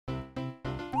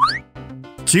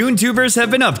ToonTubers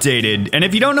have been updated, and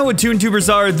if you don't know what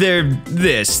ToonTubers are, they're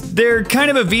this. They're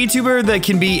kind of a VTuber that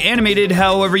can be animated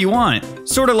however you want.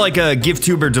 Sort of like a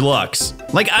Vtuber Deluxe.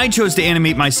 Like I chose to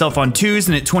animate myself on 2s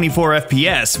and at 24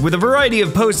 FPS, with a variety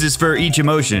of poses for each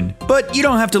emotion. But you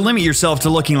don't have to limit yourself to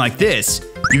looking like this.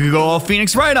 You could go all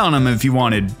Phoenix Wright on them if you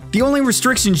wanted. The only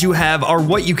restrictions you have are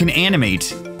what you can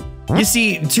animate. You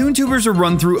see, ToonTubers are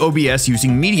run through OBS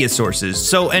using media sources,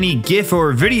 so any GIF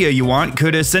or video you want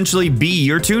could essentially be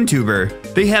your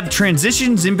ToonTuber. They have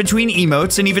transitions in between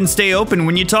emotes and even stay open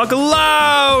when you talk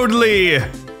loudly!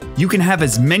 You can have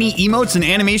as many emotes and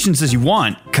animations as you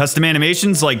want. Custom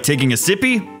animations like taking a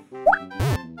sippy.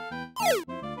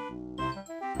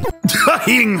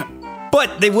 Dying!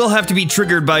 But they will have to be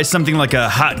triggered by something like a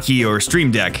hotkey or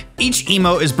Stream Deck. Each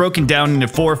emote is broken down into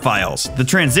 4 files: the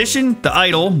transition, the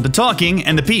idle, the talking,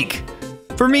 and the peak.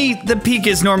 For me, the peak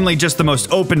is normally just the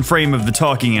most open frame of the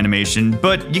talking animation,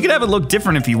 but you could have it look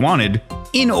different if you wanted.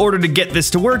 In order to get this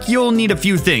to work, you'll need a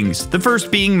few things. The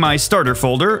first being my starter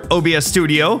folder, OBS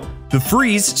Studio, the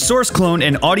Freeze, Source Clone,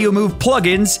 and Audio Move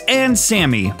plugins, and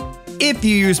Sammy. If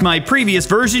you use my previous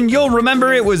version, you'll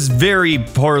remember it was very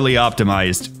poorly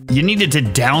optimized. You needed to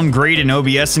downgrade an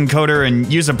OBS encoder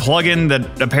and use a plugin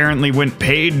that apparently went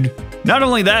paid. Not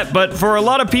only that, but for a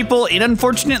lot of people, it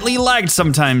unfortunately lagged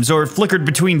sometimes or flickered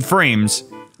between frames.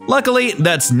 Luckily,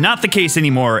 that's not the case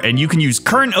anymore, and you can use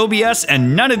current OBS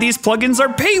and none of these plugins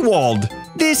are paywalled.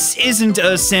 This isn't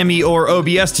a Sammy or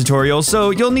OBS tutorial,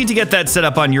 so you'll need to get that set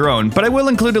up on your own, but I will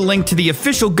include a link to the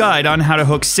official guide on how to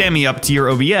hook Sammy up to your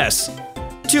OBS.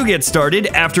 To get started,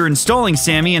 after installing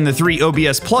Sammy and the 3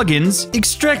 OBS plugins,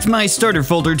 extract my starter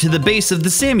folder to the base of the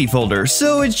Sammy folder,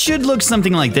 so it should look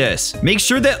something like this. Make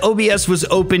sure that OBS was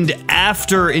opened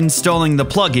after installing the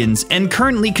plugins and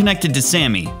currently connected to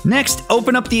Sammy. Next,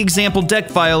 open up the example deck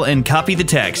file and copy the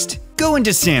text. Go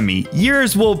into Sammy.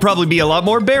 Yours will probably be a lot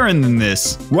more barren than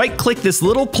this. Right-click this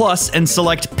little plus and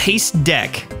select Paste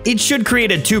Deck. It should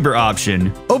create a tuber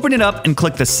option. Open it up and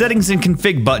click the Settings and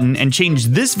Config button and change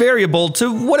this variable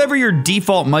to whatever your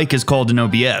default mic is called in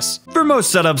OBS. For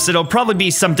most setups, it'll probably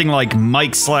be something like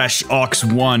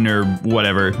mic/aux1 or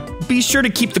whatever. Be sure to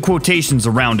keep the quotations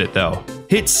around it though.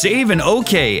 Hit save and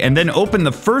OK, and then open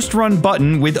the first run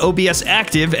button with OBS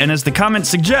active, and as the comment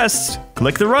suggests,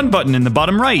 click the run button in the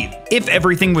bottom right. If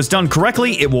everything was done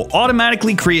correctly, it will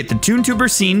automatically create the ToonTuber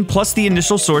scene plus the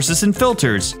initial sources and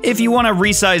filters. If you want to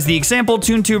resize the example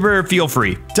ToonTuber, feel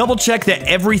free. Double check that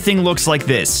everything looks like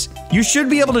this. You should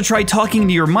be able to try talking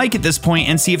to your mic at this point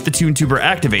and see if the ToonTuber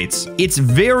activates. It's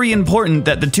very important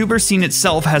that the tuber scene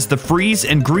itself has the freeze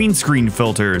and green screen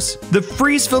filters. The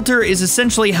freeze filter is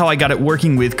essentially how I got it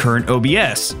working with current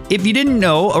OBS. If you didn't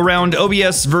know, around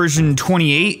OBS version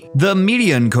 28, the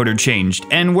media encoder changed,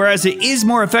 and whereas it is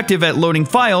more effective at loading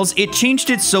files, it changed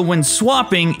it so when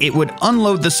swapping, it would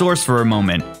unload the source for a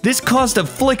moment. This caused a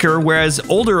flicker, whereas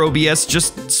older OBS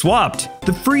just swapped.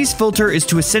 The freeze filter is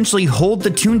to essentially hold the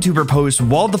ToonTuber pose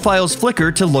while the files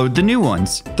flicker to load the new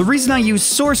ones. The reason I use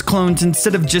source clones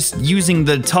instead of just using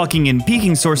the talking and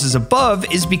peaking sources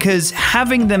above is because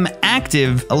having them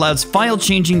active allows file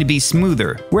changing to be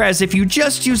smoother, whereas if you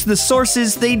just use the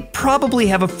sources, they'd probably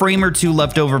have a frame or two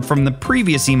left over from the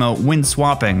previous emote when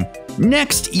swapping.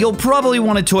 Next, you'll probably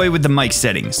want to toy with the mic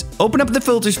settings. Open up the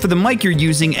filters for the mic you're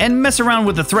using and mess around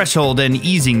with the threshold and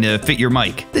easing to fit your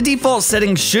mic. The default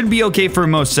settings should be okay for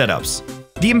most setups.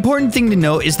 The important thing to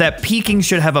note is that peaking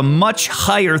should have a much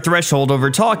higher threshold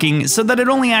over talking so that it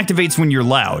only activates when you're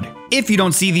loud. If you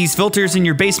don't see these filters in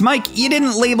your base mic, you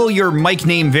didn't label your mic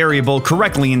name variable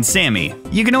correctly in Sammy.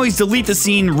 You can always delete the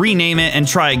scene, rename it, and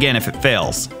try again if it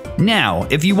fails. Now,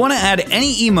 if you want to add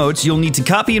any emotes, you'll need to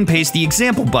copy and paste the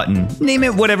example button. Name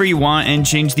it whatever you want and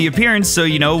change the appearance so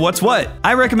you know what's what.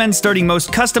 I recommend starting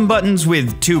most custom buttons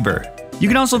with Tuber. You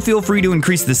can also feel free to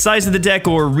increase the size of the deck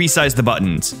or resize the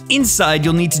buttons. Inside,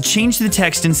 you'll need to change the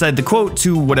text inside the quote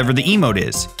to whatever the emote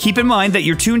is. Keep in mind that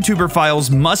your ToonTuber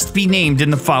files must be named in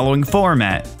the following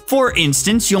format. For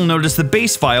instance, you'll notice the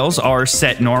base files are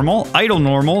set normal, idle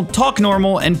normal, talk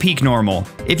normal, and peak normal.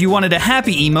 If you wanted a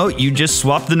happy emote, you just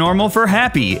swap the normal for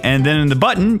happy, and then in the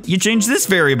button, you change this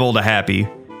variable to happy.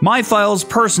 My files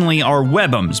personally are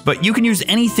webums, but you can use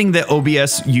anything that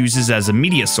OBS uses as a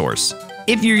media source.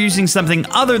 If you're using something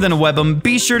other than a webum,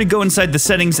 be sure to go inside the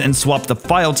settings and swap the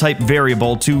file type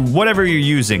variable to whatever you're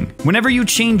using. Whenever you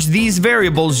change these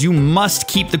variables, you must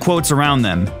keep the quotes around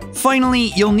them.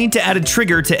 Finally, you'll need to add a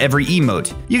trigger to every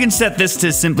emote. You can set this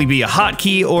to simply be a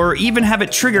hotkey or even have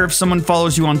it trigger if someone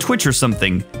follows you on Twitch or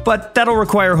something, but that'll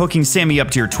require hooking Sammy up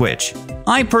to your Twitch.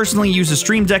 I personally use a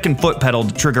Stream Deck and foot pedal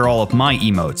to trigger all of my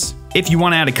emotes. If you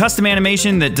want to add a custom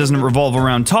animation that doesn't revolve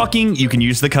around talking, you can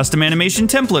use the custom animation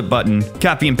template button.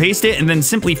 Copy and paste it, and then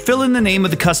simply fill in the name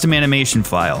of the custom animation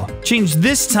file. Change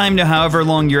this time to however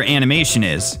long your animation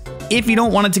is. If you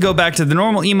don't want it to go back to the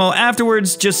normal emo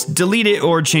afterwards, just delete it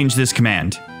or change this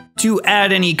command. To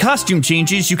add any costume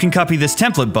changes, you can copy this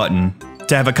template button.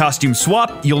 To have a costume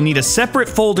swap, you'll need a separate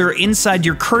folder inside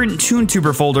your current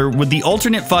ToonTuber folder with the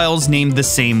alternate files named the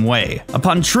same way.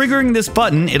 Upon triggering this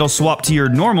button, it'll swap to your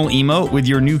normal emote with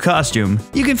your new costume.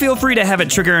 You can feel free to have it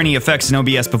trigger any effects in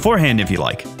OBS beforehand if you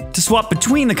like. To swap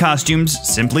between the costumes,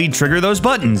 simply trigger those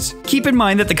buttons. Keep in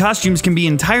mind that the costumes can be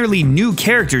entirely new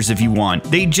characters if you want,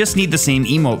 they just need the same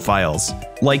emote files.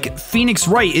 Like, Phoenix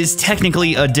Wright is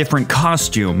technically a different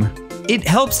costume. It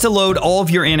helps to load all of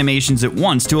your animations at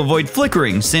once to avoid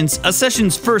flickering, since a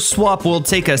session's first swap will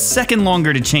take a second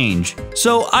longer to change.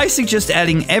 So I suggest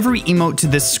adding every emote to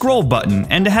this scroll button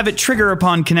and to have it trigger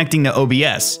upon connecting to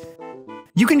OBS.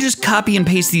 You can just copy and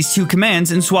paste these two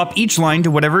commands and swap each line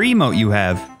to whatever emote you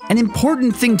have. An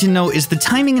important thing to note is the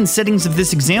timing and settings of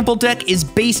this example deck is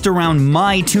based around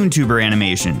my ToonTuber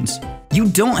animations. You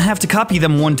don't have to copy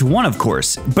them one-to-one, of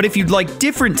course, but if you'd like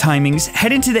different timings,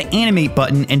 head into the Animate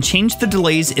button and change the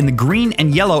delays in the green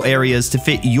and yellow areas to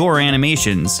fit your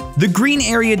animations. The green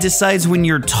area decides when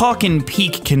your talk and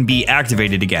peak can be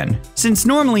activated again, since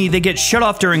normally they get shut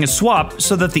off during a swap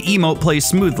so that the emote plays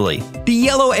smoothly. The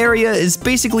yellow area is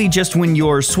basically just when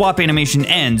your swap animation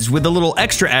ends, with a little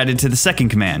extra added to the second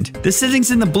command. The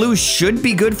settings in the blue should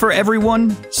be good for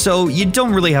everyone, so you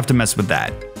don't really have to mess with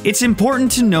that. It's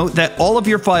important to note that all of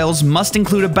your files must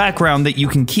include a background that you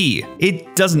can key.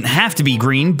 It doesn't have to be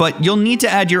green, but you'll need to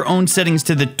add your own settings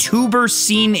to the tuber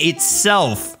scene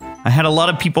itself. I had a lot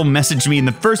of people message me in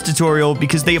the first tutorial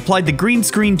because they applied the green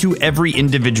screen to every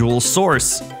individual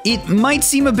source. It might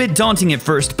seem a bit daunting at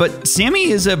first, but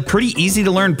Sammy is a pretty easy to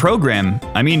learn program.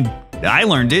 I mean, I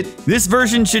learned it. This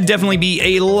version should definitely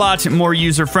be a lot more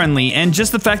user-friendly, and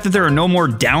just the fact that there are no more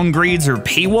downgrades or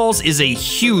paywalls is a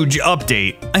huge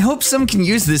update. I hope some can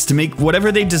use this to make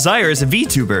whatever they desire as a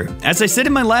VTuber. As I said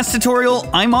in my last tutorial,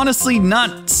 I'm honestly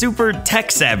not super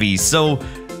tech-savvy, so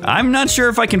I'm not sure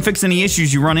if I can fix any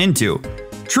issues you run into.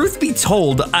 Truth be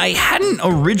told, I hadn't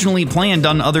originally planned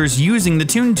on others using the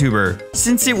ToonTuber,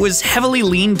 since it was heavily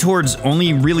leaned towards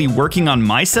only really working on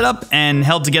my setup and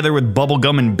held together with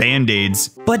bubblegum and band-aids.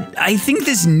 But I think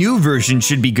this new version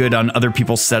should be good on other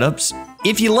people's setups.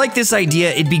 If you like this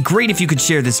idea, it'd be great if you could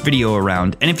share this video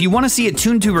around, and if you want to see a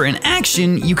ToonTuber in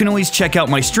action, you can always check out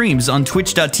my streams on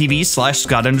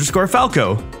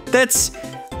twitch.tv/Scott_Falco. That's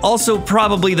also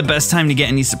probably the best time to get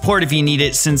any support if you need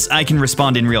it, since I can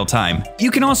respond in real time.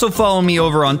 You can also follow me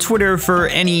over on Twitter for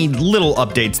any little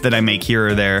updates that I make here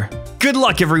or there. Good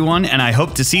luck everyone, and I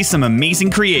hope to see some amazing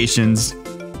creations.